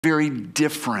very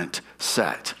different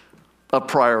set of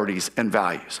priorities and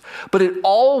values. But it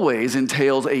always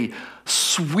entails a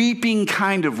sweeping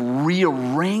kind of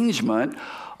rearrangement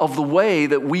of the way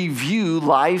that we view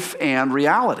life and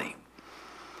reality.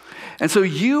 And so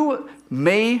you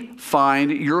may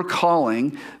find your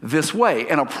calling this way.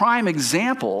 And a prime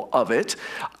example of it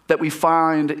that we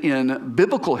find in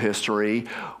biblical history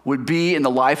would be in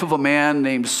the life of a man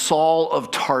named Saul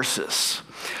of Tarsus.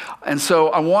 And so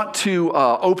I want to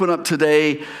open up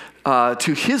today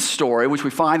to his story, which we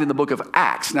find in the book of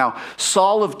Acts. Now,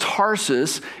 Saul of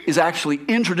Tarsus is actually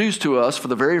introduced to us for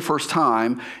the very first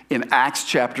time in Acts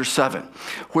chapter 7,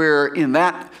 where in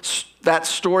that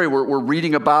story we're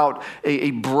reading about a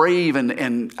brave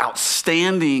and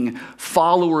outstanding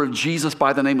follower of Jesus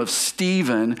by the name of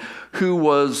Stephen, who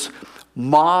was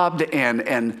mobbed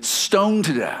and stoned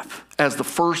to death as the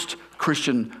first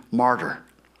Christian martyr.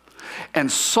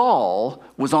 And Saul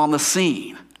was on the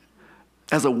scene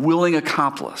as a willing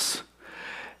accomplice.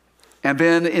 And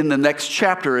then in the next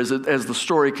chapter, as the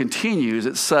story continues,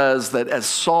 it says that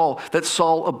Saul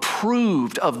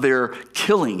approved of their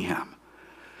killing him.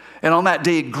 And on that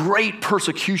day, great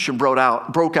persecution broke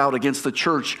out against the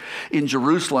church in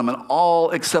Jerusalem, and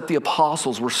all except the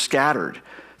apostles were scattered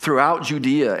throughout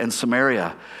Judea and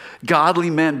Samaria. Godly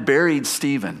men buried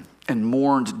Stephen and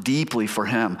mourned deeply for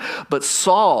him. But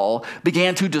Saul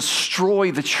began to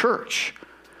destroy the church.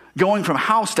 Going from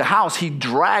house to house, he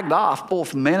dragged off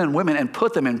both men and women and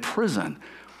put them in prison.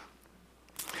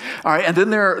 All right, and then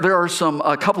there are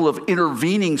a couple of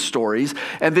intervening stories.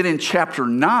 And then in chapter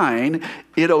 9,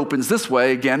 it opens this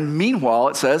way again. Meanwhile,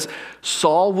 it says,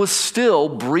 Saul was still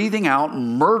breathing out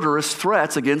murderous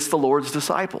threats against the Lord's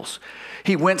disciples.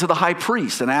 He went to the high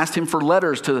priest and asked him for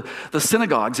letters to the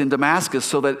synagogues in Damascus,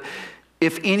 so that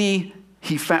if he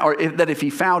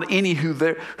found any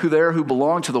who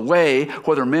belonged to the way,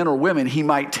 whether men or women, he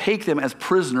might take them as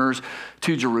prisoners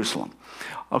to Jerusalem.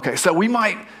 Okay, so we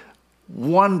might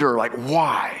wonder,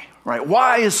 why, right?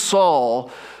 Why is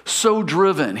Saul so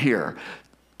driven here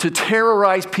to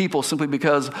terrorize people simply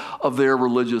because of their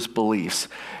religious beliefs?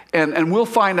 And we'll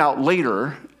find out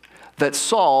later that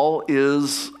Saul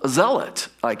is a zealot.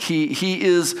 He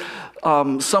is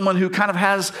someone who kind of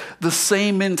has the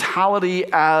same mentality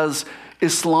as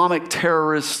Islamic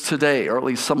terrorists today, or at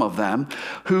least some of them,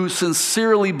 who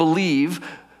sincerely believe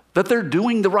that they're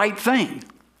doing the right thing.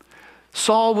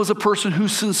 Saul was a person who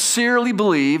sincerely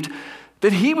believed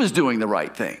that he was doing the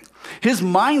right thing. His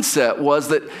mindset was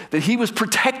that he was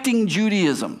protecting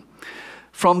Judaism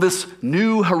from this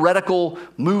new heretical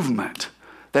movement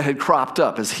that had cropped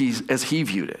up as he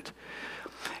viewed it.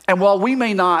 And while we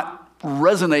may not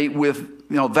resonate with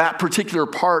that particular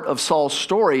part of Saul's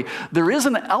story, there is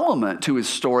an element to his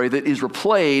story that is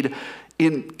replayed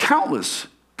in countless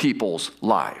people's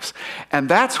lives. And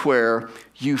that's where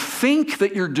you think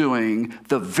that you're doing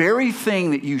the very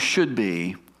thing that you should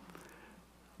be,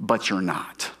 but you're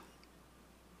not.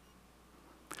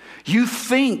 You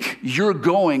think you're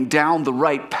going down the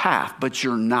right path, but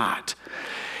you're not.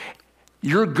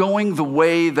 You're going the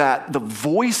way that the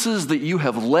voices that you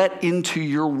have let into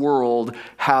your world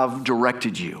have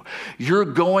directed you. You're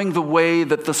going the way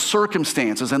that the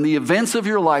circumstances and the events of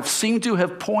your life seem to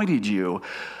have pointed you,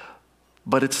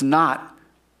 but it's not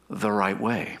the right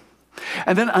way.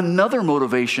 And then another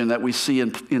motivation that we see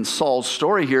in Saul's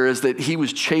story here is that he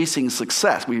was chasing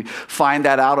success. We find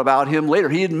that out about him later.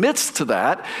 He admits to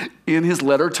that in his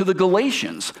letter to the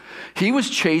Galatians. He was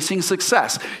chasing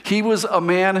success. He was a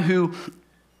man who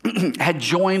had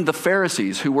joined the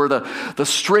Pharisees, who were the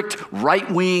strict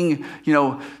right-wing,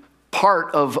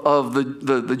 part of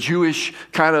the Jewish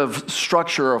kind of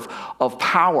structure of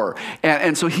power.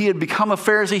 And so he had become a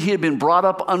Pharisee. He had been brought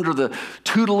up under the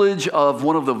tutelage of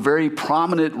one of the very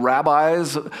prominent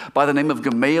rabbis by the name of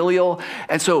Gamaliel.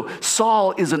 And so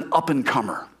Saul is an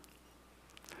up-and-comer.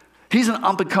 He's an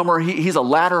up-and-comer. He's a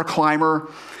ladder climber.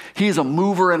 He's a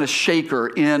mover and a shaker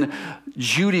in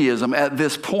Judaism at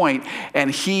this point.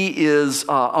 And he is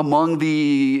among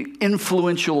the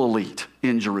influential elite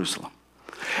in Jerusalem.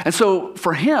 And so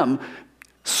for him,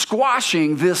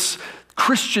 squashing this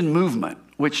Christian movement,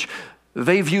 which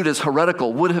they viewed as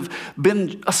heretical, would have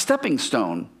been a stepping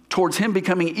stone towards him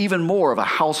becoming even more of a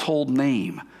household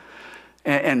name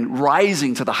and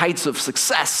rising to the heights of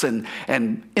success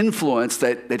and influence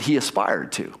that he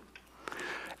aspired to.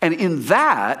 And in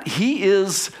that, he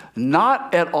is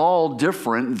not at all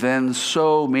different than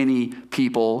so many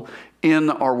people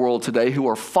in our world today who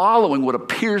are following what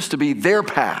appears to be their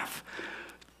path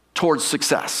towards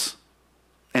success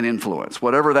and influence,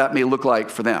 whatever that may look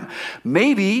like for them.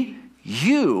 Maybe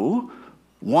you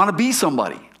want to be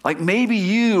somebody Like maybe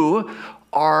you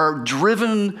are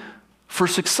driven for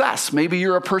success. Maybe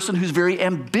you're a person who's very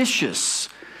ambitious.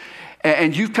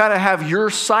 And you kind of have your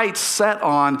sights set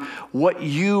on what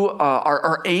you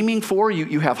are aiming for.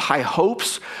 You have high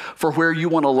hopes for where you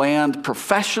want to land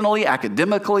professionally,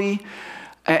 academically.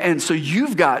 And so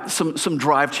you've got some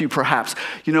drive to you, perhaps.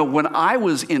 You know, when I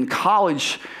was in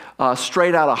college,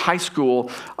 straight out of high school,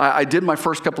 I did my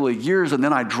first couple of years, and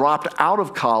then I dropped out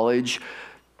of college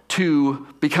to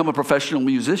become a professional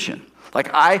musician. Like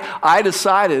I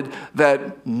decided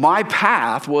that my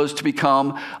path was to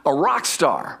become a rock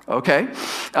star, okay?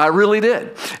 I really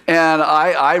did. And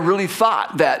I really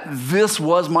thought that this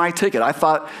was my ticket. I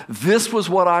thought this was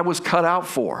what I was cut out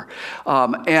for.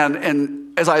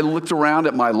 And as I looked around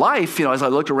at my life, you know, as I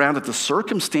looked around at the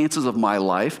circumstances of my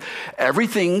life,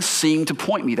 everything seemed to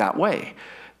point me that way.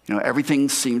 You know, everything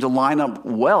seemed to line up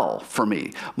well for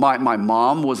me. My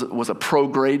mom was a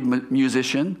pro-grade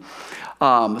musician.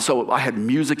 So I had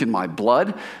music in my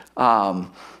blood.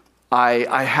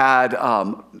 I had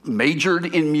majored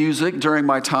in music during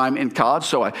my time in college,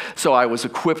 so I was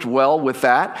equipped well with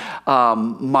that.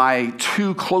 My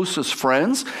two closest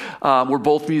friends were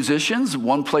both musicians.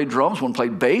 One played drums, one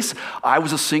played bass. I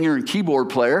was a singer and keyboard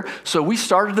player, so we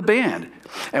started the band.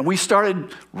 And we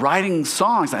started writing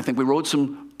songs. I think we wrote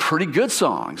some pretty good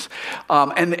songs.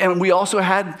 And we also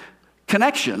had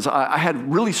connections. I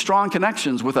had really strong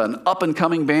connections with an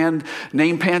up-and-coming band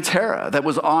named Pantera that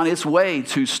was on its way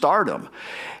to stardom.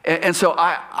 And so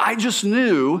I just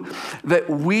knew that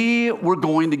we were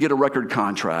going to get a record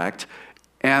contract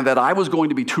and that I was going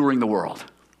to be touring the world.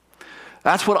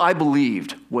 That's what I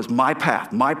believed was my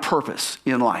path, my purpose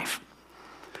in life.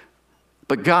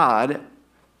 But God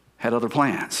had other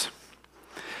plans.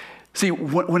 See,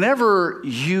 whenever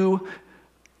you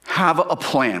have a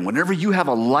plan, whenever you have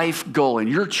a life goal and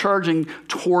you're charging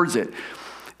towards it,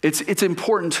 it's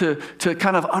important to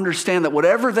kind of understand that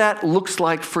whatever that looks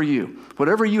like for you,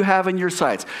 whatever you have in your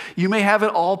sights, you may have it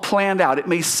all planned out. It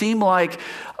may seem like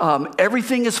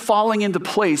everything is falling into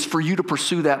place for you to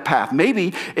pursue that path.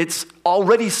 Maybe it's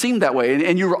already seemed that way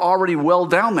and you're already well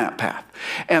down that path.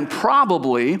 And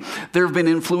probably there have been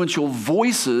influential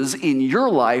voices in your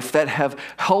life that have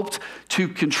helped to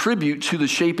contribute to the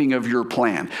shaping of your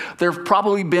plan. There have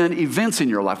probably been events in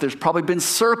your life. There's probably been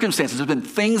circumstances. There's been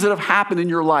things that have happened in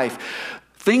your life,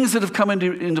 things that have come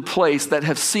into place that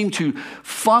have seemed to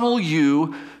funnel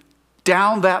you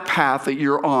down that path that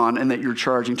you're on and that you're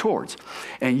charging towards.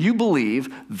 And you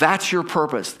believe that's your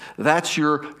purpose, that's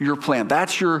your plan,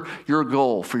 that's your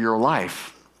goal for your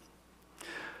life.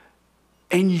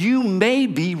 And you may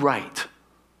be right.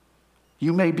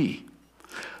 You may be.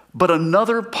 But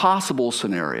another possible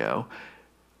scenario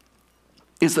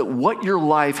is that what your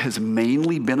life has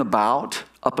mainly been about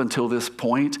up until this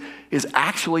point is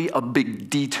actually a big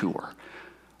detour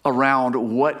around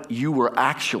what you were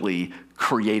actually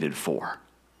created for.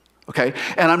 Okay?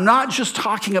 And I'm not just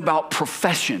talking about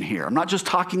profession here. I'm not just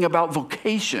talking about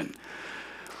vocation.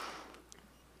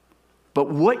 But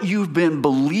what you've been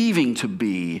believing to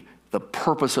be the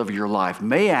purpose of your life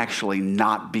may actually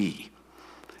not be.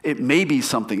 It may be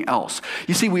something else.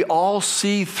 You see, we all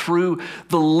see through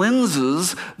the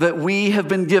lenses that we have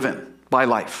been given by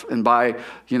life and by,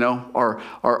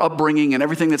 our upbringing and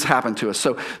everything that's happened to us.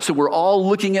 So we're all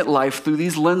looking at life through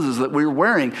these lenses that we're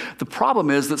wearing. The problem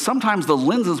is that sometimes the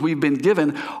lenses we've been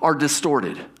given are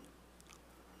distorted.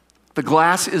 The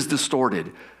glass is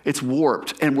distorted. It's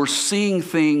warped, and we're seeing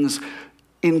things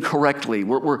incorrectly.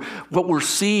 What we're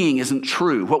seeing isn't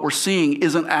true. What we're seeing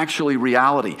isn't actually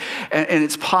reality. And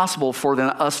it's possible for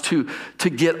us to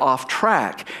get off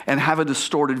track and have a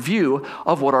distorted view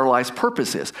of what our life's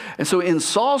purpose is. And so in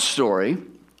Saul's story,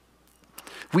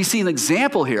 we see an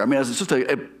example here. I mean, it's just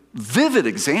a vivid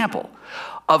example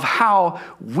of how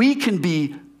we can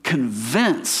be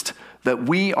convinced that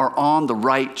we are on the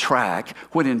right track,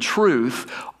 when in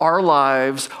truth, our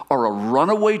lives are a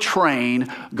runaway train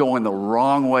going the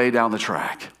wrong way down the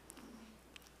track.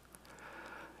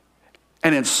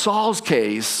 And in Saul's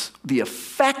case, the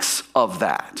effects of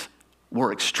that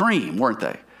were extreme, weren't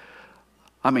they?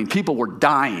 I mean, people were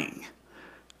dying.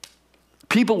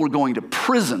 People were going to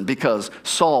prison because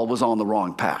Saul was on the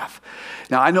wrong path.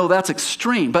 Now, I know that's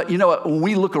extreme, but you know what? When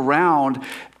we look around,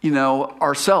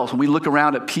 ourselves, when we look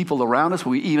around at people around us,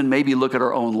 when we even maybe look at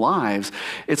our own lives,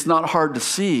 it's not hard to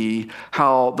see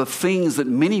how the things that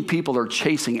many people are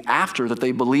chasing after that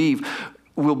they believe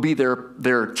will be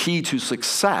their key to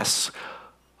success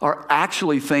are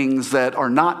actually things that are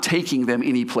not taking them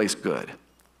any place good.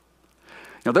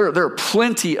 Now, there are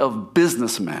plenty of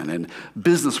businessmen and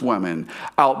businesswomen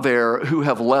out there who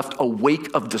have left a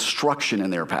wake of destruction in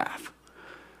their path.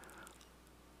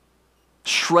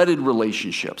 Shredded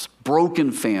relationships,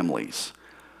 broken families,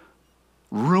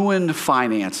 ruined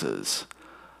finances.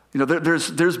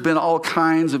 There's been all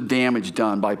kinds of damage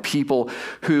done by people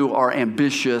who are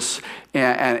ambitious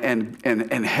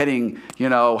and heading,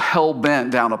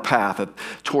 hell-bent down a path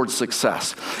towards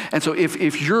success. And so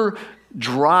if your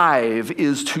drive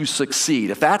is to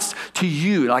succeed, if that's to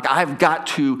you, like I've got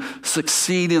to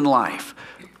succeed in life,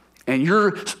 and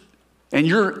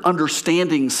you're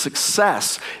understanding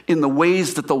success in the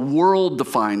ways that the world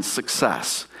defines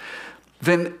success,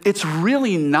 then it's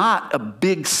really not a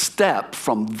big step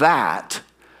from that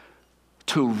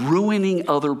to ruining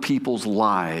other people's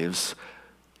lives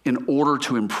in order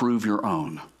to improve your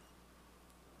own.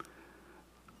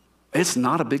 It's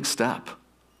not a big step.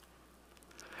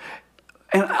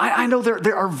 And I know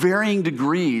there are varying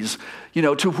degrees,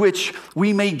 to which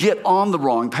we may get on the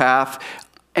wrong path,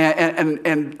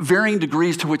 and varying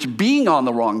degrees to which being on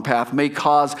the wrong path may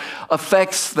cause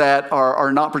effects that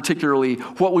are not particularly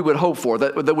what we would hope for,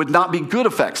 that would not be good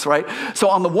effects, right? So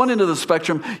on the one end of the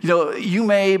spectrum, you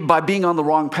may, by being on the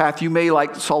wrong path, you may,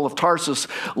 like Saul of Tarsus,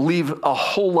 leave a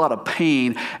whole lot of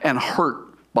pain and hurt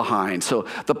behind. So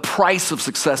the price of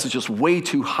success is just way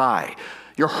too high.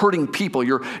 You're hurting people,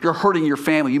 you're hurting your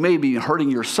family, you may be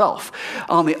hurting yourself.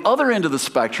 On the other end of the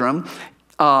spectrum,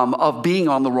 of being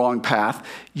on the wrong path,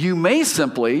 you may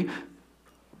simply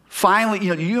finally,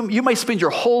 you may spend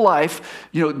your whole life,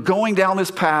 going down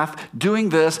this path, doing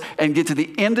this, and get to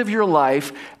the end of your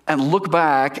life and look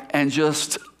back and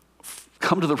just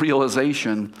come to the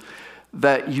realization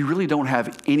that you really don't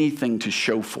have anything to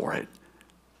show for it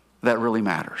that really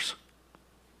matters.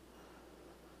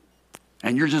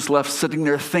 And you're just left sitting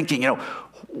there thinking,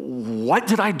 what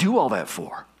did I do all that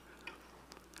for?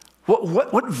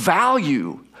 What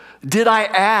value did I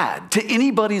add to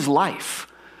anybody's life?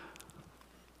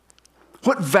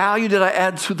 What value did I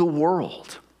add to the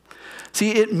world?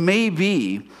 See, it may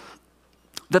be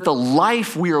that the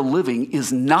life we are living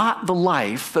is not the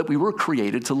life that we were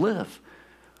created to live.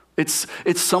 It's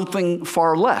something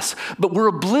far less, but we're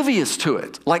oblivious to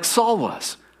it, like Saul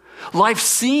was. Life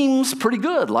seems pretty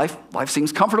good. Life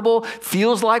seems comfortable,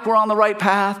 feels like we're on the right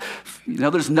path.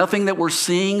 There's nothing that we're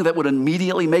seeing that would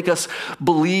immediately make us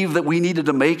believe that we needed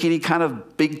to make any kind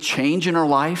of big change in our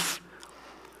life.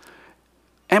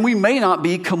 And we may not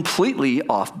be completely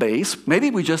off base. Maybe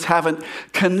we just haven't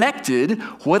connected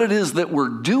what it is that we're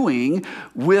doing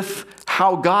with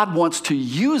how God wants to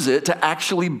use it to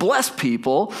actually bless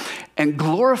people and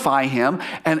glorify Him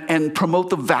and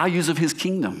promote the values of His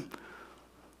kingdom.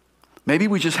 Maybe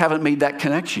we just haven't made that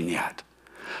connection yet.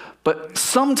 But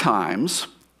sometimes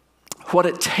what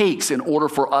it takes in order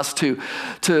for us to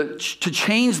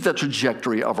change the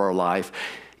trajectory of our life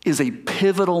is a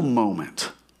pivotal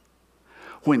moment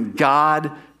when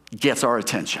God gets our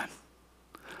attention.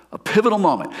 A pivotal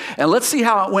moment. And let's see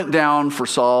how it went down for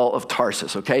Saul of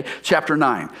Tarsus, okay? Chapter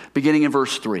 9, beginning in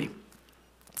verse 3.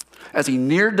 As he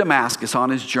neared Damascus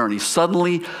on his journey,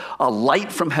 suddenly a light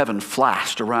from heaven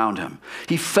flashed around him.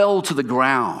 He fell to the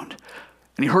ground,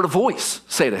 and he heard a voice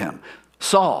say to him,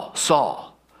 "Saul,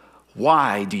 Saul,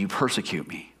 why do you persecute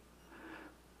me?"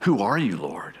 "Who are you,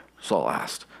 Lord?" Saul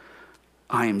asked.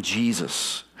 "I am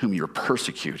Jesus, whom you're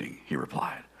persecuting," he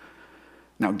replied.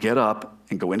 "Now get up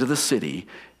and go into the city,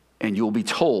 and you'll be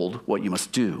told what you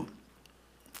must do."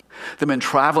 The men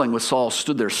traveling with Saul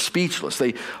stood there speechless.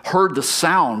 They heard the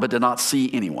sound but did not see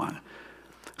anyone.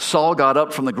 Saul got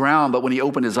up from the ground, but when he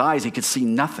opened his eyes, he could see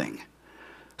nothing.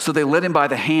 So they led him by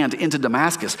the hand into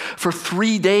Damascus. For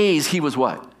 3 days he was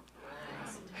what?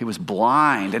 He was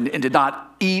blind and did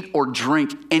not eat or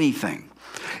drink anything.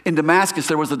 In Damascus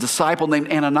there was a disciple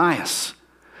named Ananias.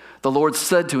 The Lord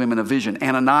said to him in a vision,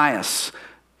 "Ananias."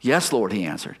 "Yes, Lord," he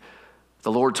answered.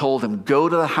 The Lord told him, "Go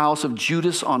to the house of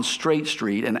Judas on Straight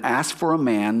Street and ask for a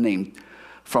man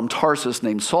from Tarsus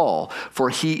named Saul, for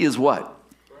he is" what?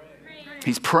 Praying.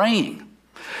 He's praying.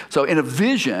 So in a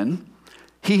vision,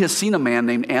 he has seen a man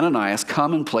named Ananias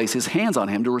come and place his hands on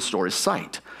him to restore his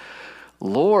sight.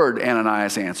 "Lord,"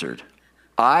 Ananias answered,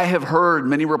 "I have heard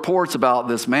many reports about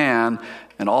this man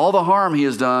and all the harm he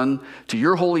has done to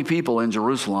your holy people in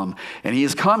Jerusalem. And he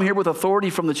has come here with authority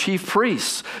from the chief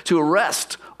priests to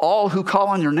arrest all who call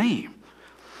on your name."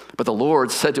 But the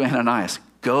Lord said to Ananias,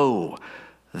 "Go,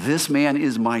 this man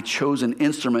is my chosen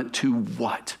instrument to"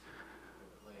 what?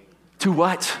 To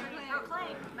what?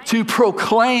 to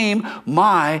proclaim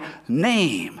my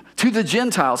name to the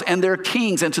Gentiles and their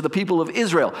kings and to the people of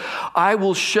Israel. I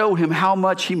will show him how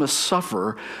much he must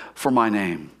suffer for my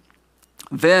name.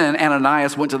 Then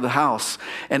Ananias went to the house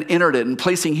and entered it, and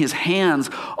placing his hands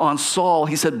on Saul,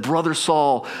 he said, Brother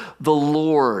Saul, the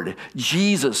Lord,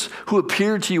 Jesus, who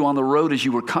appeared to you on the road as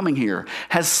you were coming here,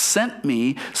 has sent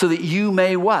me so that you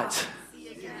may what?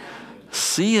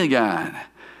 See again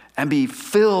and be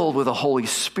filled with the Holy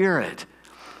Spirit.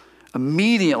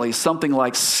 Immediately, something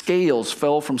like scales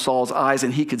fell from Saul's eyes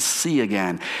and he could see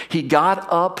again. He got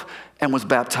up and was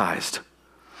baptized.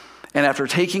 And after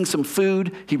taking some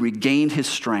food, he regained his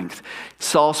strength.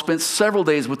 Saul spent several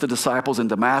days with the disciples in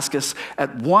Damascus.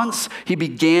 At once, he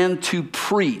began to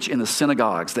preach in the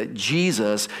synagogues that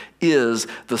Jesus is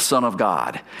the Son of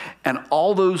God. And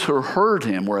all those who heard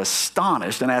him were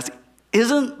astonished and asked,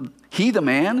 Isn't he the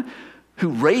man who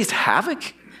raised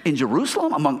havoc in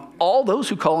Jerusalem among all those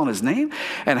who call on his name?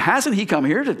 And hasn't he come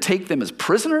here to take them as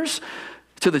prisoners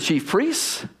to the chief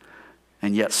priests?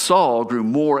 And yet Saul grew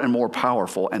more and more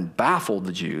powerful and baffled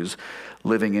the Jews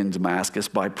living in Damascus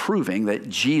by proving that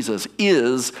Jesus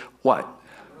is what?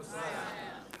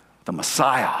 The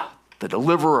Messiah, the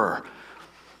deliverer,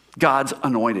 God's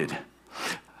anointed.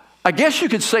 I guess you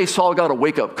could say Saul got a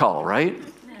wake-up call, right?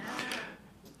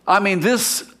 I mean,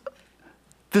 this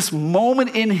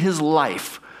moment in his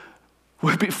life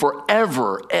would be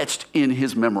forever etched in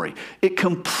his memory. It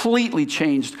completely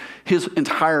changed his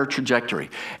entire trajectory.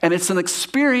 And it's an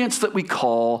experience that we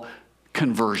call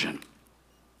conversion.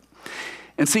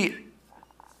 And see,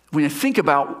 when you think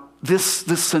about this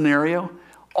scenario,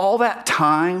 all that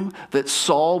time that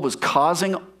Saul was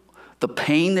causing, the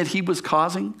pain that he was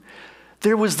causing,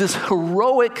 there was this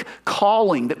heroic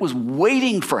calling that was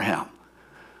waiting for him.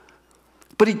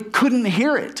 But he couldn't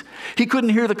hear it. He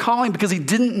couldn't hear the calling because he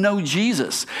didn't know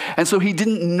Jesus. And so he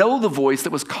didn't know the voice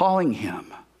that was calling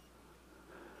him.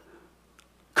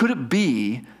 Could it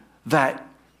be that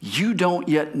you don't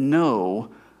yet know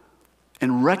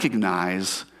and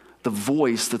recognize the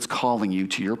voice that's calling you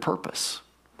to your purpose?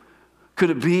 Could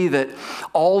it be that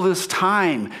all this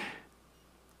time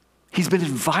he's been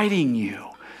inviting you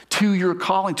to your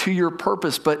calling, to your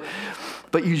purpose, but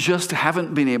you just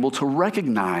haven't been able to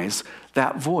recognize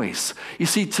that voice? You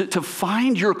see, to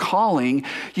find your calling,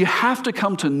 you have to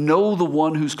come to know the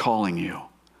one who's calling you.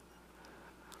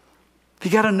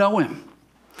 You got to know him.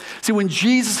 See, when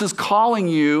Jesus is calling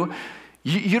you,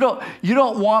 you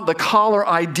don't want the caller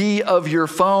ID of your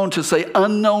phone to say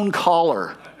unknown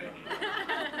caller.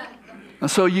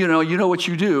 And so you know what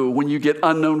you do when you get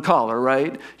unknown caller,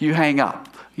 right? You hang up.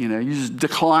 You just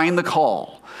decline the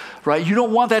call. Right? You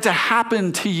don't want that to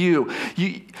happen to you.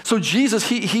 So Jesus,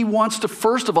 he wants to,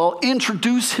 first of all,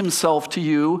 introduce himself to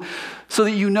you so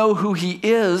that you know who he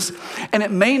is. And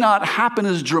it may not happen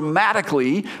as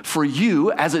dramatically for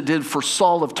you as it did for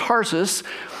Saul of Tarsus.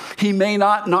 He may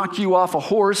not knock you off a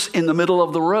horse in the middle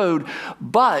of the road,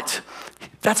 but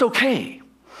that's okay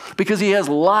because he has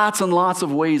lots and lots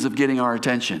of ways of getting our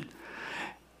attention.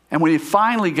 And when he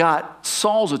finally got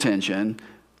Saul's attention,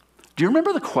 do you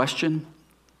remember the question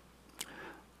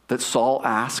that Saul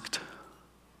asked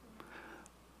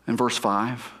in verse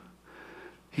 5?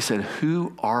 He said,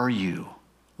 Who are you,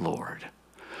 Lord?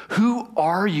 Who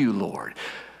are you, Lord?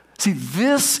 See,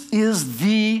 this is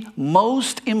the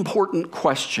most important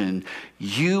question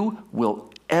you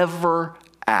will ever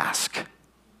ask.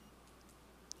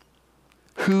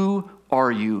 Who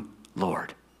are you,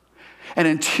 Lord? And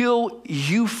until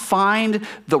you find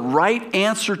the right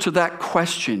answer to that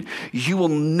question, you will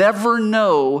never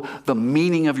know the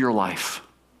meaning of your life.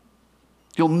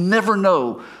 You'll never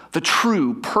know the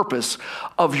true purpose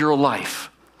of your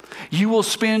life. You will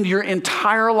spend your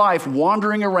entire life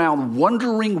wandering around,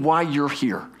 wondering why you're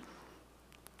here.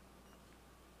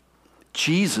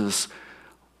 Jesus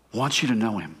wants you to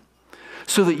know him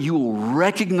so that you will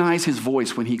recognize his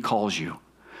voice when he calls you.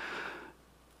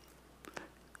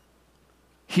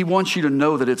 He wants you to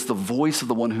know that it's the voice of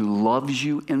the one who loves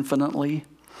you infinitely.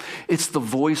 It's the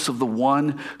voice of the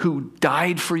one who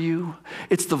died for you.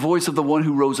 It's the voice of the one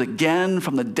who rose again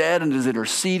from the dead and is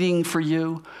interceding for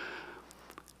you.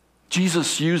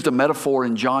 Jesus used a metaphor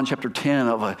in John chapter 10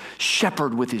 of a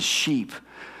shepherd with his sheep.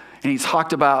 And he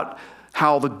talked about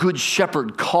how the good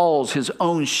shepherd calls his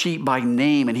own sheep by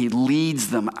name and he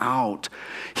leads them out.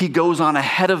 He goes on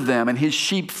ahead of them and his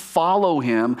sheep follow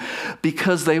him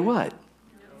because they what?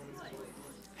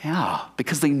 Yeah,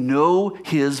 because they know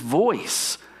his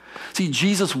voice. See,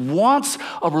 Jesus wants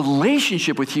a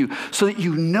relationship with you so that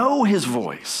you know his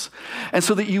voice and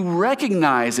so that you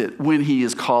recognize it when he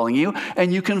is calling you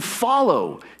and you can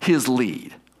follow his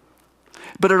lead.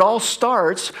 But it all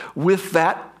starts with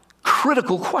that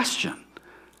critical question.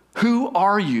 Who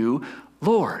are you,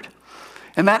 Lord?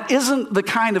 And that isn't the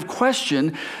kind of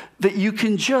question that you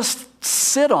can just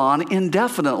sit on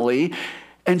indefinitely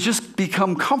and just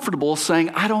become comfortable saying,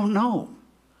 I don't know.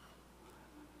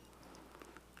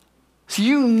 So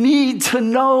you need to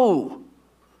know.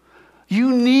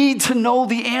 You need to know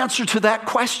the answer to that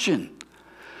question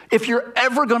if you're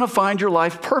ever going to find your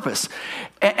life purpose.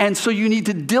 And so you need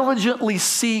to diligently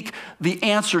seek the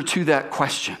answer to that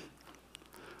question.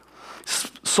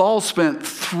 Saul spent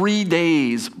 3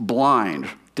 days blind,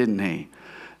 didn't he?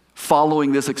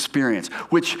 Following this experience,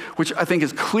 which I think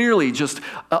is clearly just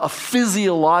a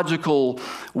physiological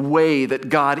way that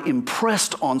God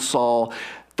impressed on Saul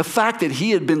the fact that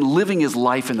he had been living his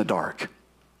life in the dark.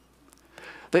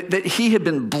 That he had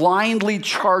been blindly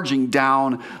charging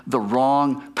down the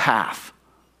wrong path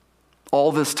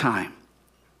all this time.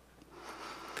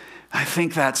 I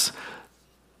think that's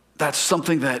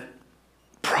something that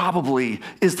probably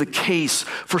is the case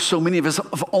for so many of us.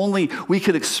 If only we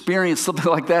could experience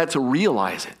something like that to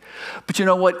realize it. But you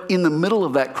know what? In the middle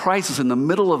of that crisis, in the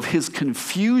middle of his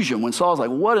confusion, when Saul's like,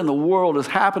 what in the world is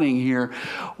happening here?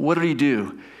 What did he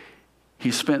do?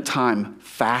 He spent time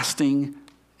fasting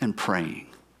and praying.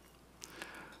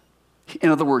 In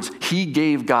other words, he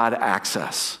gave God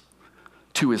access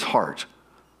to his heart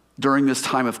during this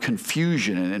time of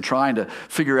confusion and trying to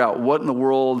figure out what in the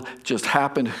world just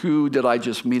happened. Who did I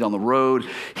just meet on the road?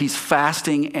 He's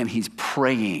fasting and he's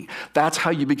praying. That's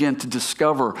how you begin to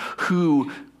discover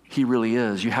who he really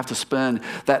is. You have to spend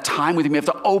that time with him. You have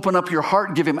to open up your heart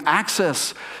and give him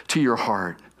access to your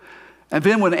heart. And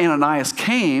then when Ananias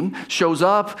shows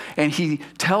up, and he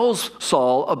tells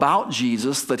Saul about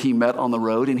Jesus that he met on the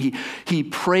road, and he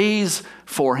prays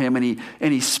for him, and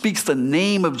he speaks the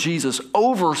name of Jesus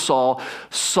over Saul,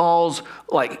 Saul's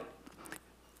like,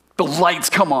 the lights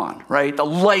come on, right? The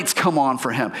lights come on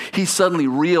for him. He suddenly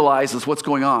realizes what's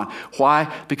going on. Why?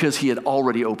 Because he had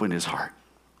already opened his heart.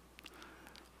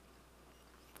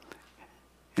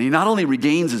 And he not only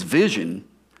regains his vision,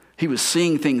 he was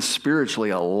seeing things spiritually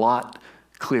a lot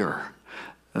clearer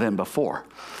than before.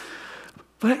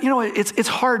 But you know, it's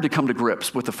hard to come to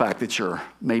grips with the fact that you're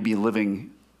maybe living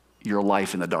your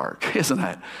life in the dark, isn't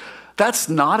it? That's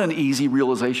not an easy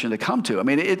realization to come to. I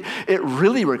mean, it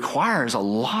really requires a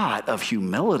lot of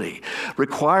humility,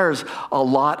 requires a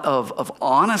lot of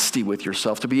honesty with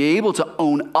yourself to be able to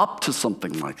own up to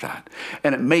something like that.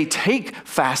 And it may take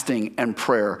fasting and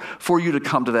prayer for you to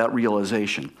come to that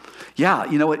realization. Yeah,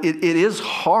 you know, it is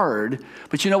hard,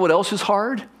 but you know what else is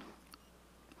hard?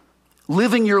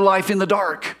 Living your life in the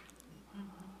dark.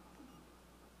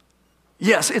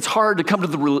 Yes, it's hard to come to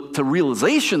the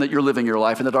realization that you're living your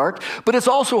life in the dark, but it's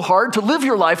also hard to live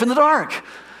your life in the dark.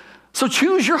 So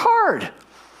choose your hard.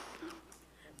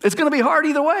 It's going to be hard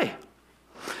either way.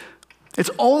 It's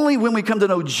only when we come to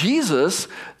know Jesus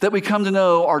that we come to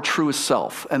know our truest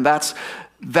self. And that's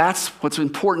what's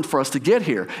important for us to get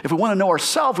here. If we want to know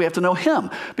ourselves, we have to know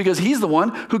him, because he's the one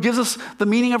who gives us the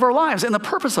meaning of our lives and the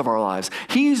purpose of our lives.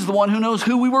 He's the one who knows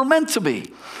who we were meant to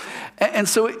be. And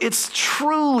so it's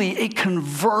truly a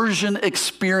conversion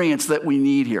experience that we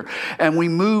need here. And we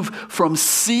move from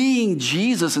seeing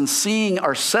Jesus and seeing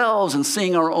ourselves and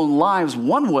seeing our own lives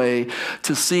one way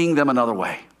to seeing them another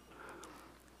way.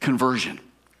 Conversion.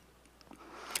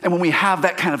 And when we have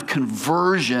that kind of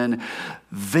conversion,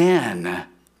 then,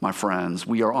 my friends,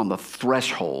 we are on the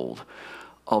threshold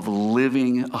of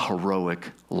living a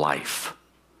heroic life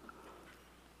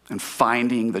and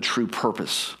finding the true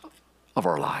purpose of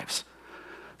our lives.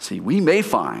 See, we may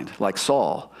find, like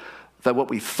Saul, that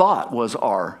what we thought was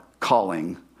our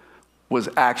calling was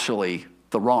actually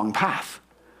the wrong path.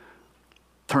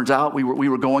 Turns out we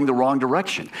were going the wrong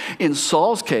direction. In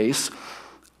Saul's case,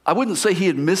 I wouldn't say he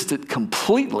had missed it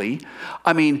completely.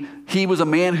 I mean, he was a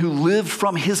man who lived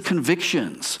from his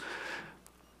convictions.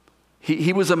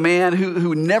 He was a man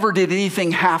who never did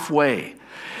anything halfway.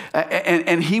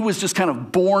 And he was just kind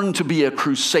of born to be a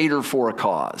crusader for a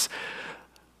cause.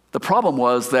 The problem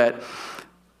was that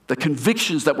the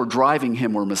convictions that were driving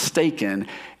him were mistaken,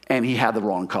 and he had the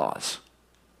wrong cause.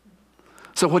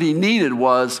 So what he needed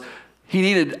was, he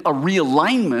needed a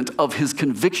realignment of his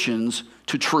convictions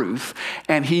to truth,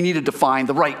 and he needed to find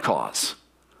the right cause.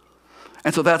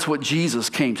 And so that's what Jesus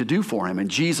came to do for him. And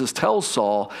Jesus tells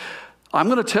Saul, I'm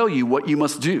going to tell you what you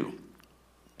must do.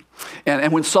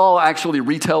 And when Saul actually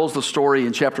retells the story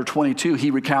in chapter 22,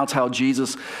 he recounts how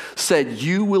Jesus said,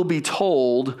 you will be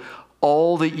told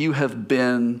all that you have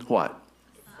been, what?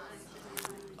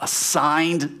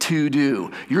 Assigned to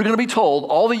do. You're going to be told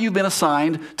all that you've been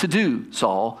assigned to do,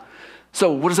 Saul.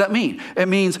 So what does that mean? It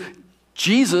means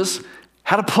Jesus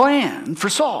had a plan for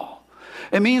Saul.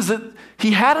 It means that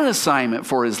he had an assignment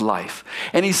for his life.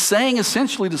 And he's saying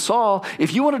essentially to Saul,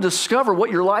 if you want to discover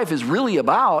what your life is really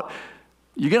about,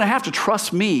 you're going to have to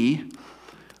trust me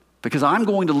because I'm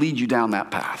going to lead you down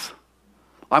that path.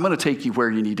 I'm going to take you where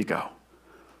you need to go.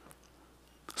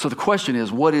 So the question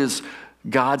is, what is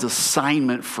God's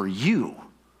assignment for you?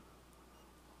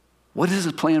 What is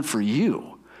his plan for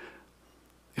you?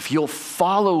 If you'll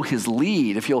follow his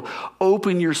lead, if you'll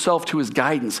open yourself to his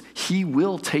guidance, he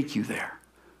will take you there.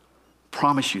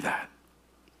 Promise you that.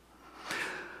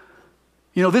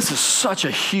 You know, this is such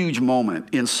a huge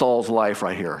moment in Saul's life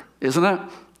right here, isn't it?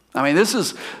 I mean, this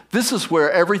is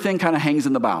where everything kind of hangs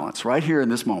in the balance, right here in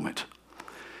this moment.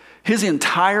 His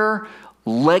entire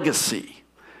legacy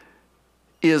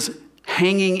is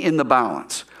hanging in the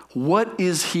balance. What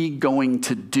is he going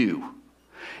to do?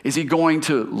 Is he going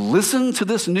to listen to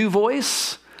this new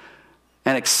voice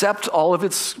and accept all of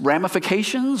its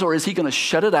ramifications, or is he going to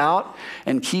shut it out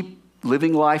and keep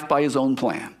living life by his own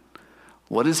plan?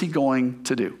 What is he going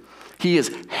to do? He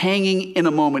is hanging in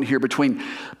a moment here between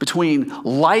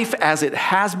life as it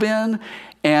has been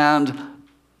and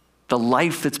the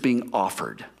life that's being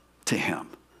offered to him.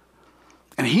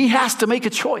 And he has to make a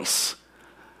choice.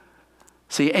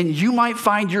 See, and you might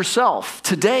find yourself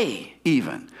today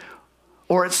even,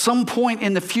 or at some point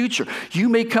in the future, you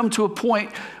may come to a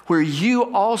point where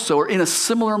you also are in a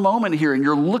similar moment here and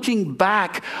you're looking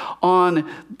back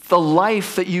on the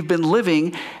life that you've been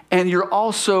living, and you're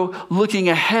also looking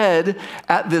ahead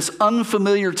at this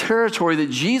unfamiliar territory that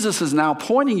Jesus is now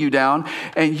pointing you down,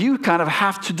 and you kind of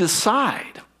have to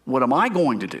decide, what am I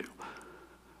going to do?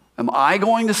 Am I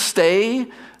going to stay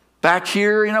back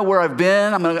here, where I've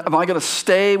been? Am I going to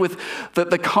stay with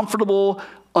the comfortable,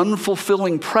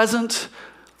 unfulfilling present?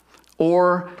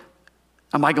 Or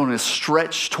am I going to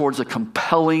stretch towards a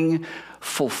compelling,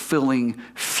 fulfilling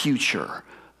future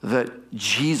that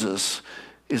Jesus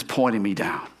is pointing me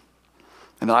down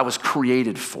and that I was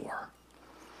created for?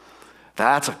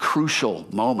 That's a crucial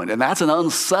moment, and that's an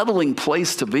unsettling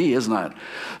place to be, isn't it?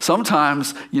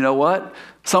 Sometimes, you know what?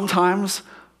 Sometimes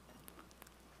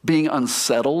being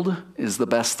unsettled is the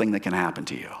best thing that can happen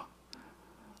to you.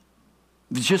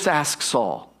 Just ask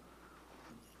Saul.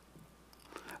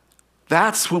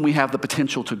 That's when we have the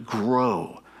potential to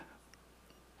grow,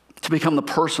 to become the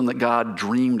person that God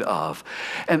dreamed of.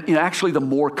 And actually, the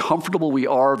more comfortable we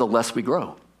are, the less we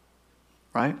grow,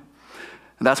 right?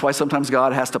 And that's why sometimes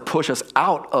God has to push us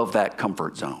out of that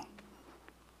comfort zone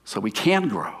so we can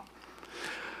grow.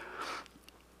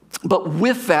 But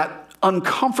with that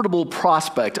uncomfortable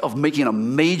prospect of making a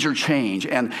major change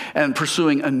and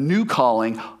pursuing a new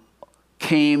calling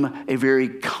came a very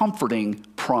comforting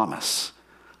promise.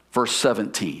 Verse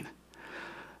 17.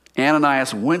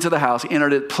 Ananias went to the house,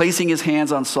 entered it, placing his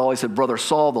hands on Saul. He said, "Brother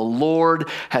Saul, the Lord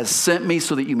has sent me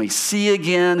so that you may see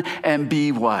again and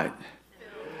be what?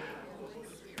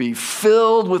 Be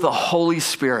filled with the Holy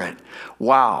Spirit."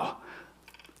 Wow.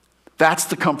 That's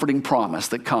the comforting promise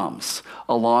that comes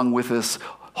along with this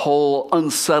whole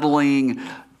unsettling,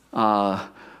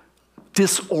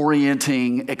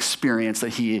 disorienting experience that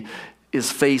he is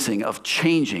facing of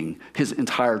changing his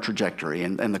entire trajectory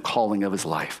and the calling of his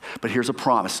life. But here's a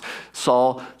promise.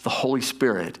 Saul, the Holy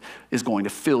Spirit is going to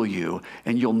fill you,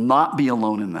 and you'll not be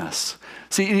alone in this.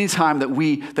 See, anytime that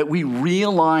we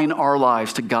realign our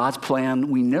lives to God's plan,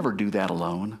 we never do that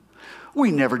alone.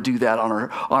 We never do that on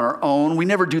our own. We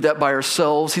never do that by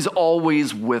ourselves. He's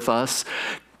always with us.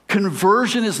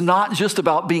 Conversion is not just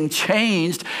about being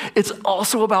changed, it's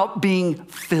also about being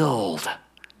filled.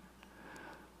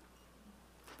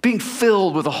 Being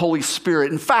filled with the Holy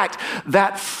Spirit. In fact,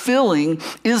 that filling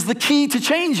is the key to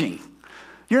changing.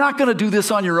 You're not going to do this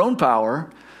on your own power.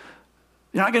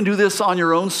 You're not going to do this on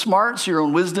your own smarts, your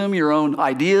own wisdom, your own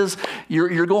ideas.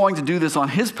 You're going to do this on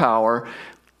his power,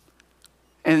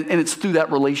 and it's through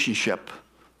that relationship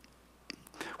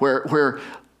where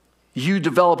you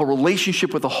develop a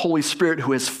relationship with the Holy Spirit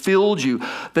who has filled you,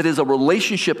 that is a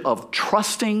relationship of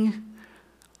trusting,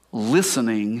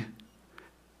 listening,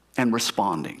 and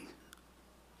responding.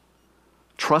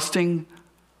 Trusting,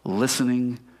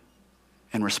 listening,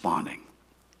 and responding.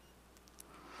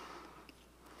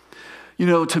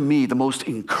 To me, the most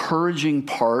encouraging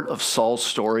part of Saul's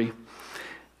story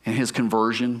and his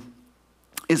conversion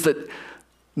is that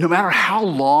no matter how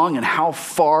long and how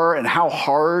far and how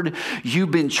hard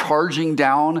you've been charging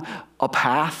down a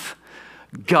path,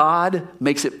 God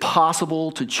makes it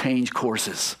possible to change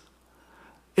courses.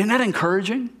 Isn't that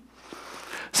encouraging?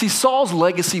 See, Saul's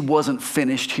legacy wasn't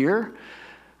finished here.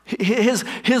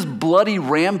 His bloody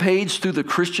rampage through the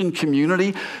Christian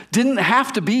community didn't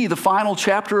have to be the final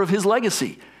chapter of his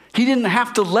legacy. He didn't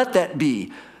have to let that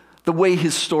be the way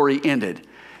his story ended.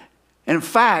 And in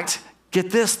fact,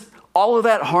 get this, all of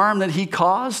that harm that he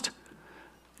caused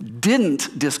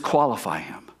didn't disqualify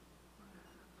him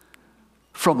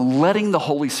from letting the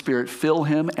Holy Spirit fill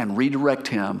him and redirect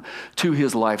him to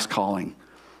his life's calling,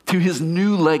 to his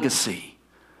new legacy.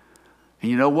 And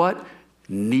you know what?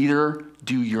 Neither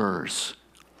do yours.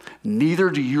 Neither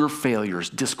do your failures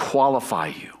disqualify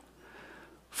you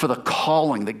for the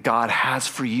calling that God has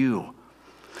for you.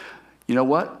 You know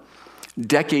what?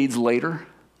 Decades later,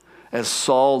 as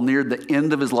Saul neared the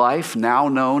end of his life, now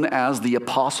known as the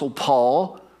Apostle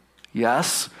Paul,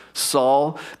 yes,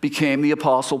 Saul became the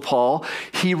Apostle Paul.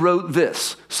 He wrote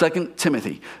this, 2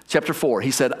 Timothy chapter 4.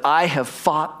 He said, I have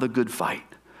fought the good fight.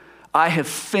 I have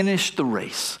finished the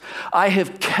race. I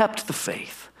have kept the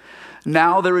faith.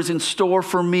 Now there is in store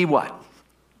for me what?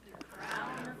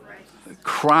 The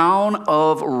crown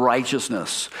of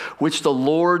righteousness, which the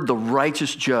Lord, the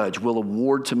righteous judge, will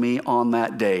award to me on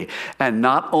that day. And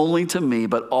not only to me,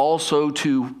 but also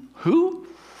to who?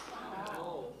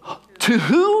 All. To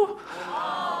who?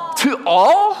 All. To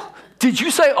all? Did you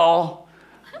say all?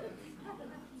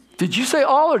 Did you say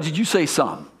all or did you say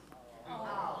some?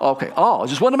 Okay, all. I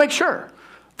just wanted to make sure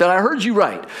that I heard you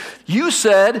right. You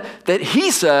said that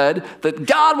he said that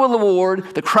God will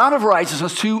award the crown of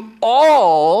righteousness to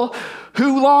all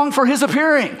who long for his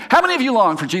appearing. How many of you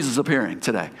long for Jesus appearing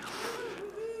today?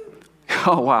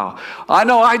 Oh, wow. I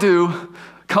know I do.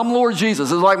 Come, Lord Jesus.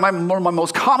 This is like one of my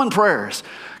most common prayers.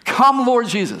 Come, Lord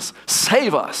Jesus,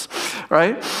 save us,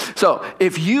 right? So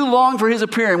if you long for his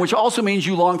appearing, which also means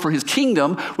you long for his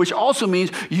kingdom, which also means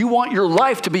you want your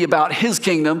life to be about his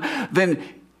kingdom, then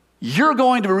you're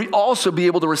going to also be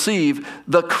able to receive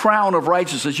the crown of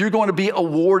righteousness. You're going to be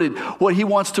awarded what he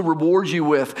wants to reward you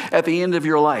with at the end of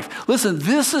your life. Listen,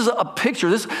 this is a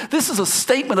picture. This is a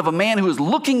statement of a man who is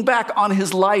looking back on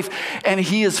his life and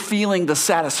he is feeling the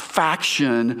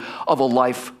satisfaction of a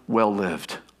life well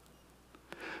lived.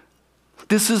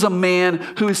 This is a man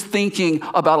who is thinking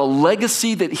about a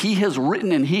legacy that he has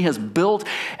written and he has built,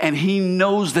 and he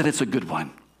knows that it's a good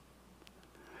one.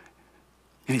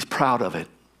 And he's proud of it.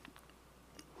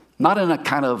 Not in a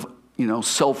kind of,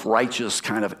 self-righteous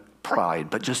kind of pride,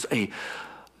 but just I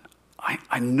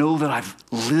know that I've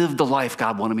lived the life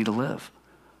God wanted me to live.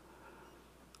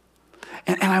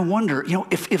 And I wonder,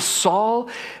 if Saul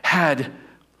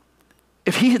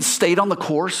if he had stayed on the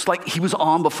course like he was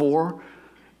on before,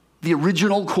 the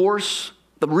original course,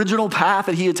 the original path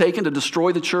that he had taken to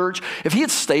destroy the church, if he had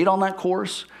stayed on that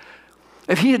course,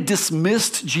 if he had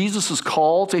dismissed Jesus'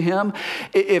 call to him,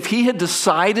 if he had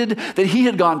decided that he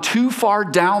had gone too far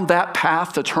down that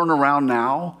path to turn around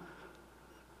now,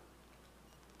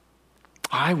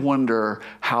 I wonder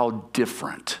how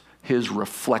different his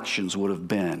reflections would have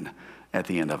been at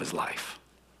the end of his life.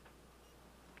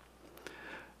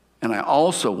 And I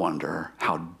also wonder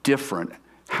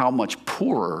how much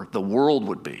poorer the world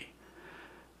would be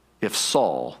if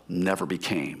Saul never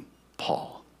became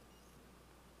Paul.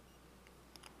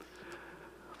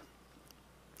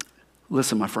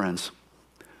 Listen, my friends,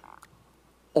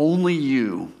 only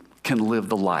you can live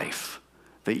the life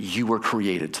that you were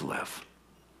created to live.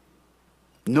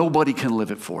 Nobody can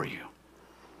live it for you.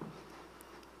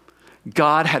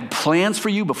 God had plans for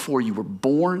you before you were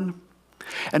born.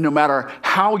 And no matter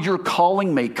how your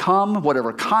calling may come,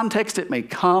 whatever context it may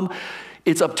come,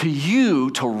 it's up to you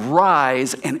to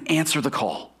rise and answer the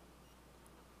call.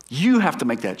 You have to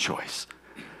make that choice.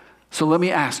 So let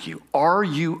me ask you, are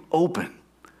you open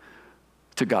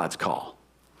to God's call?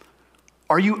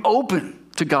 Are you open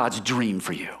to God's dream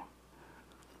for you?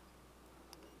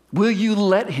 Will you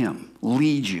let him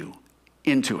lead you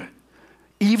into it,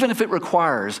 even if it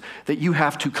requires that you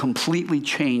have to completely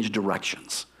change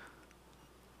directions?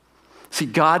 See,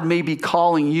 God may be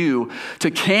calling you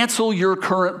to cancel your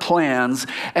current plans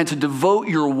and to devote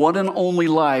your one and only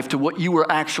life to what you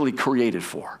were actually created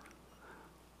for.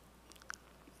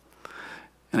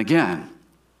 And again,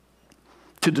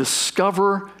 to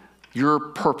discover your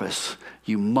purpose,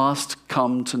 you must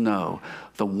come to know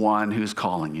the one who's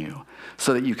calling you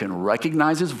so that you can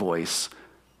recognize his voice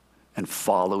and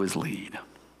follow his lead.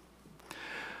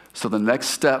 So the next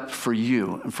step for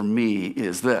you and for me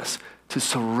is this: to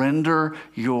surrender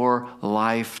your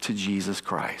life to Jesus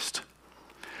Christ.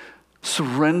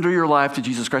 Surrender your life to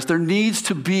Jesus Christ. There needs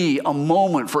to be a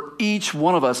moment for each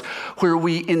one of us where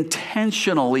we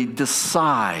intentionally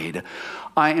decide,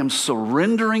 I am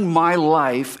surrendering my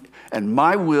life and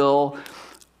my will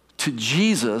to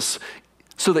Jesus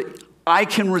so that I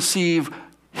can receive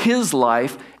his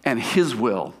life and his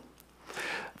will.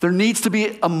 There needs to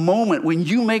be a moment when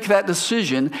you make that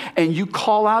decision and you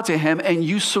call out to him and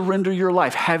you surrender your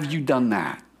life. Have you done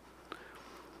that?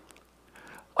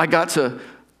 I got to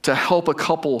help a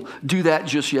couple do that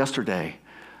just yesterday.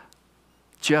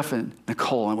 Jeff and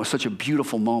Nicole, and it was such a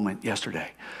beautiful moment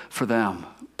yesterday for them.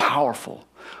 Powerful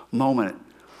moment.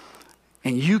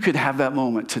 And you could have that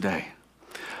moment today.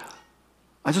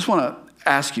 I just want to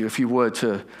ask you, if you would,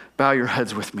 to bow your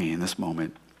heads with me in this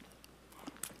moment.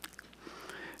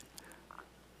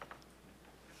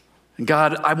 And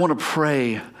God, I want to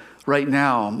pray right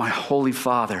now, my Holy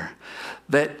Father,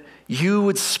 that you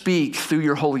would speak through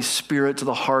your Holy Spirit to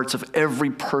the hearts of every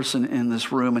person in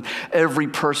this room and every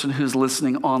person who's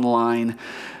listening online.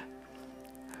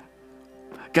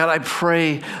 God, I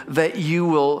pray that you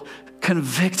will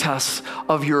convict us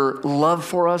of your love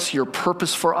for us, your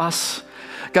purpose for us.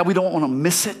 God, we don't want to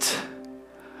miss it.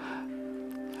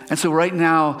 And so right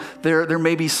now, there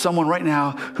may be someone right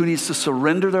now who needs to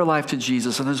surrender their life to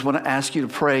Jesus. And I just want to ask you to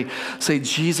pray. Say,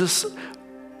 Jesus,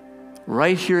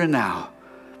 right here and now,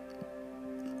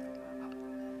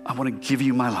 I want to give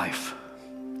you my life.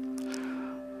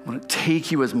 I want to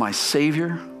take you as my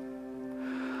Savior.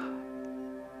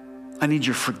 I need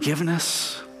your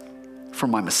forgiveness for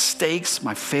my mistakes,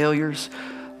 my failures,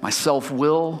 my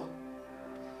self-will.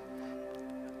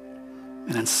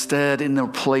 And instead, in their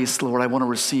place, Lord, I want to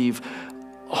receive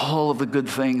all of the good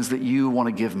things that you want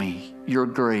to give me. Your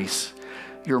grace,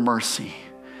 your mercy,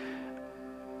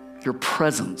 your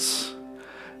presence,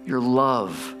 your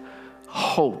love,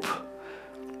 hope,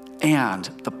 and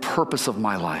the purpose of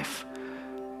my life.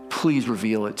 Please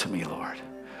reveal it to me, Lord.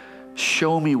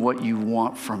 Show me what you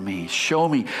want from me. Show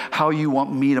me how you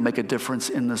want me to make a difference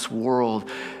in this world.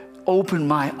 Open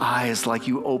my eyes like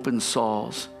you opened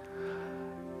Saul's.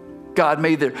 God,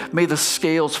 may the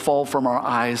scales fall from our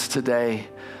eyes today.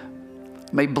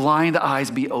 May blind eyes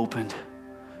be opened.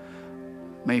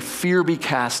 May fear be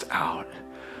cast out.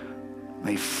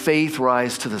 May faith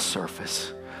rise to the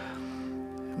surface.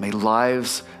 May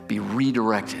lives be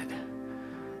redirected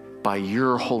by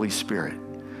your Holy Spirit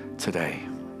today.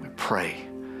 We pray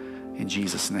in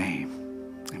Jesus'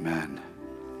 name. Amen.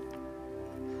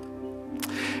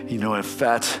 You know, if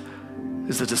that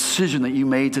is the decision that you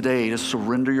made today to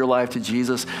surrender your life to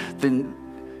Jesus, then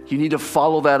you need to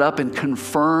follow that up and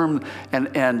confirm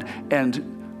and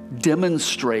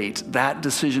demonstrate that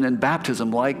decision in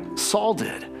baptism like Saul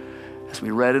did, as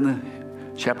we read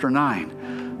in chapter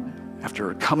 9.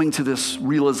 After coming to this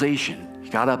realization, he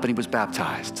got up and he was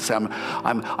baptized to say,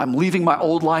 I'm leaving my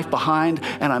old life behind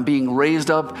and I'm being raised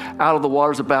up out of the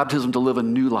waters of baptism to live a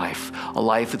new life, a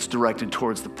life that's directed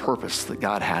towards the purpose that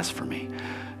God has for me.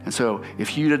 And so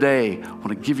if you today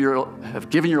want to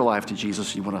have given your life to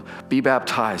Jesus, you want to be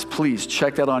baptized, please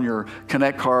check that on your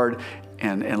Connect card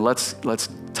and let's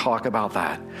talk about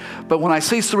that. But when I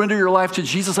say surrender your life to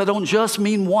Jesus, I don't just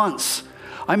mean once.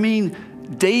 I mean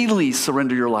daily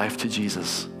surrender your life to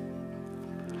Jesus.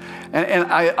 And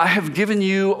I have given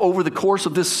you over the course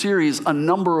of this series a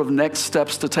number of next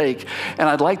steps to take. And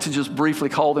I'd like to just briefly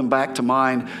call them back to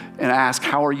mind and ask,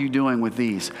 how are you doing with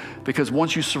these? Because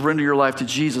once you surrender your life to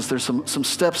Jesus, there's some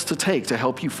steps to take to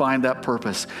help you find that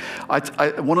purpose.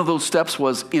 One of those steps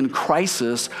was, in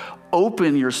crisis,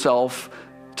 open yourself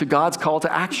to God's call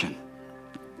to action.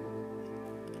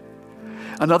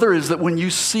 Another is that when you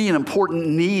see an important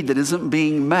need that isn't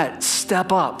being met,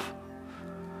 step up.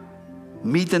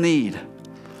 Meet the need.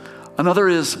 Another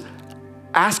is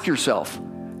ask yourself,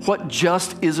 what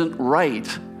just isn't right?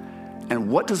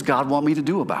 And what does God want me to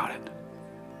do about it?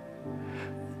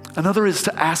 Another is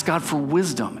to ask God for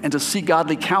wisdom and to seek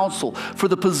godly counsel for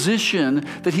the position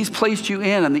that he's placed you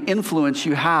in and the influence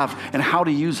you have and how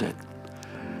to use it.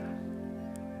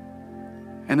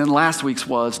 And then last week's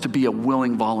was to be a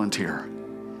willing volunteer.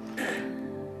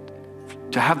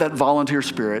 To have that volunteer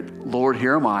spirit, Lord,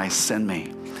 here am I, send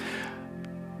me.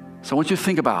 So I want you to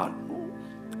think about,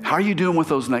 how are you doing with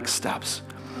those next steps?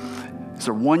 Is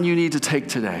there one you need to take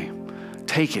today?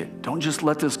 Take it. Don't just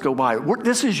let this go by.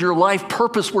 This is your life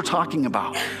purpose we're talking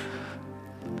about.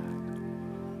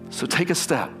 So take a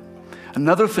step.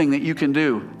 Another thing that you can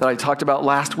do that I talked about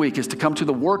last week is to come to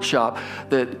the workshop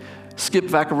that Skip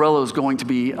Vaccarello is going to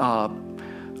be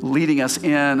leading us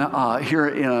in here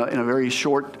in a very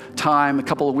short time, a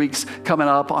couple of weeks coming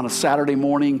up on a Saturday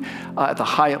morning at the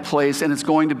Hyatt Place. And it's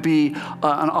going to be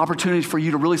an opportunity for you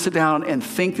to really sit down and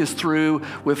think this through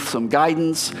with some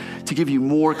guidance to give you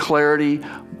more clarity,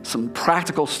 some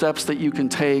practical steps that you can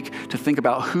take to think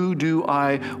about, who do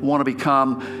I want to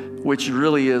become, which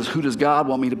really is, who does God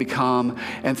want me to become,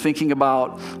 and thinking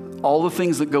about all the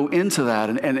things that go into that,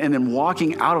 and then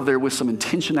walking out of there with some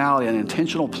intentionality, an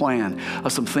intentional plan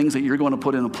of some things that you're going to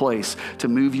put into place to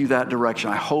move you that direction.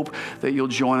 I hope that you'll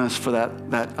join us for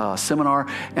that seminar,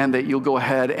 and that you'll go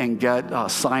ahead and get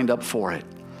signed up for it.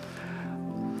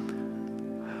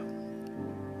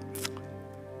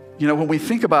 You know, when we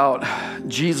think about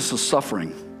Jesus'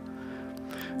 suffering,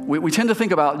 we tend to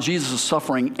think about Jesus'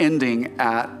 suffering ending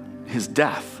at his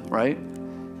death, right?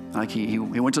 Like he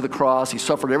went to the cross, he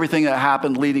suffered everything that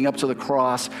happened leading up to the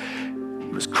cross. He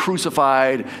was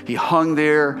crucified, he hung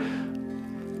there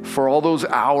for all those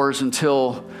hours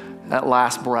until that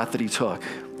last breath that he took.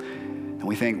 And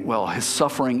we think, well, his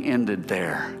suffering ended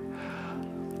there.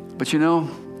 But you know,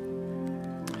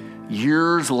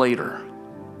 years later,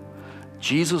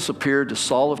 Jesus appeared to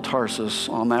Saul of Tarsus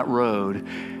on that road,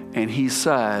 and he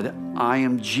said, I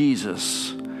am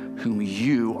Jesus whom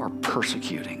you are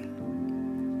persecuting.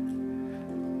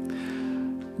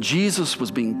 Jesus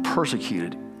was being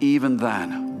persecuted even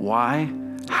then. Why?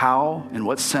 How? In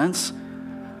what sense?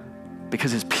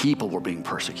 Because his people were being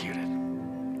persecuted.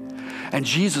 And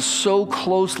Jesus so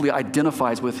closely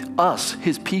identifies with us,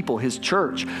 his people, his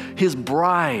church, his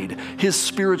bride, his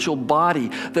spiritual body,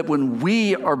 that when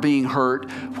we are being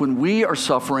hurt, when we are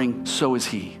suffering, so is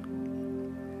he.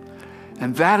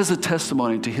 And that is a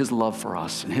testimony to his love for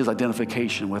us and his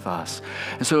identification with us.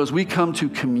 And so as we come to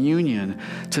communion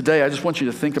today, I just want you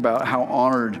to think about how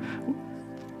honored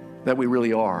that we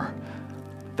really are,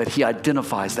 that he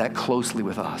identifies that closely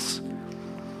with us,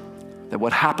 that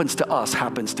what happens to us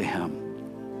happens to him.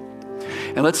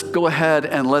 And let's go ahead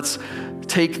and let's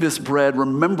take this bread,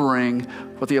 remembering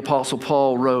what the Apostle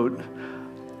Paul wrote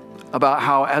about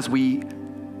how as we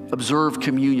observe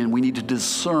communion, we need to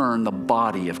discern the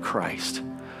body of Christ.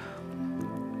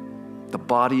 The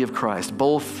body of Christ,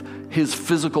 both his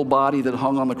physical body that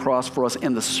hung on the cross for us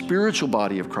and the spiritual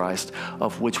body of Christ,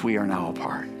 of which we are now a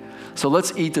part. So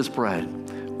let's eat this bread,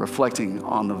 reflecting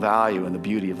on the value and the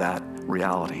beauty of that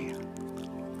reality.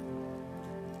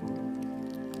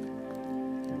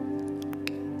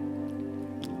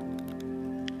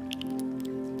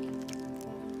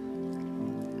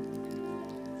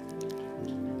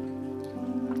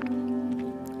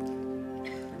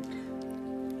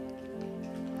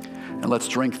 And let's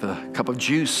drink the cup of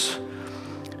juice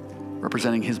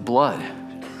representing his blood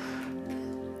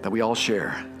that we all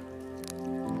share.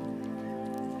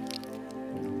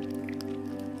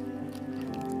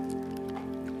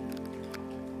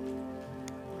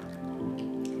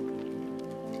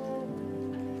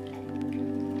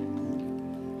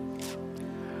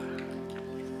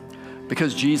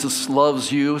 Because Jesus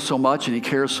loves you so much and he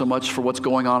cares so much for what's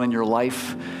going on in your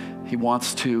life, he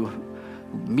wants to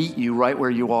meet you right where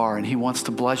you are, and he wants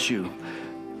to bless you.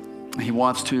 He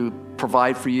wants to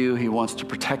provide for you. He wants to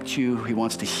protect you. He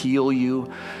wants to heal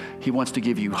you. He wants to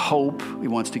give you hope. He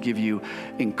wants to give you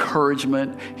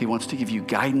encouragement. He wants to give you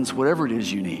guidance, whatever it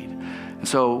is you need. And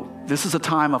so this is a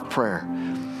time of prayer,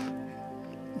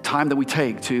 time that we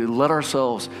take to let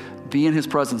ourselves be in his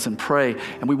presence and pray.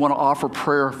 And we want to offer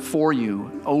prayer for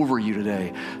you, over you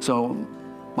today. So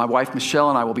my wife, Michelle,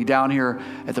 and I will be down here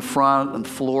at the front and the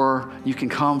floor. You can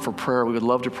come for prayer. We would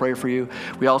love to pray for you.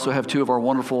 We also have two of our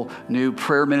wonderful new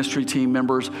prayer ministry team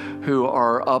members who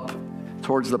are up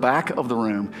towards the back of the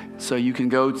room. So you can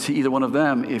go to either one of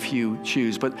them if you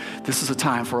choose. But this is a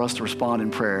time for us to respond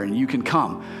in prayer, and you can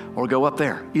come or go up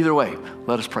there. Either way,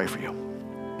 let us pray for you.